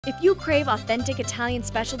If you crave authentic Italian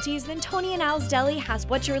specialties, then Tony and Al's Deli has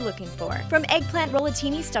what you're looking for. From eggplant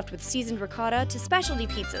rollatini stuffed with seasoned ricotta to specialty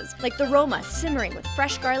pizzas like the Roma simmering with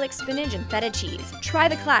fresh garlic, spinach, and feta cheese. Try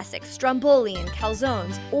the classic stromboli and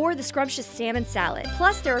calzones or the scrumptious salmon salad.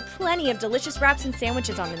 Plus, there are plenty of delicious wraps and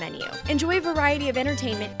sandwiches on the menu. Enjoy a variety of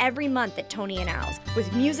entertainment every month at Tony and Al's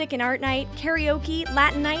with music and art night, karaoke,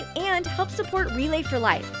 Latin night, and help support Relay for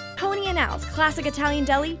Life. Tony and Al's Classic Italian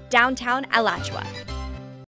Deli, downtown Alachua.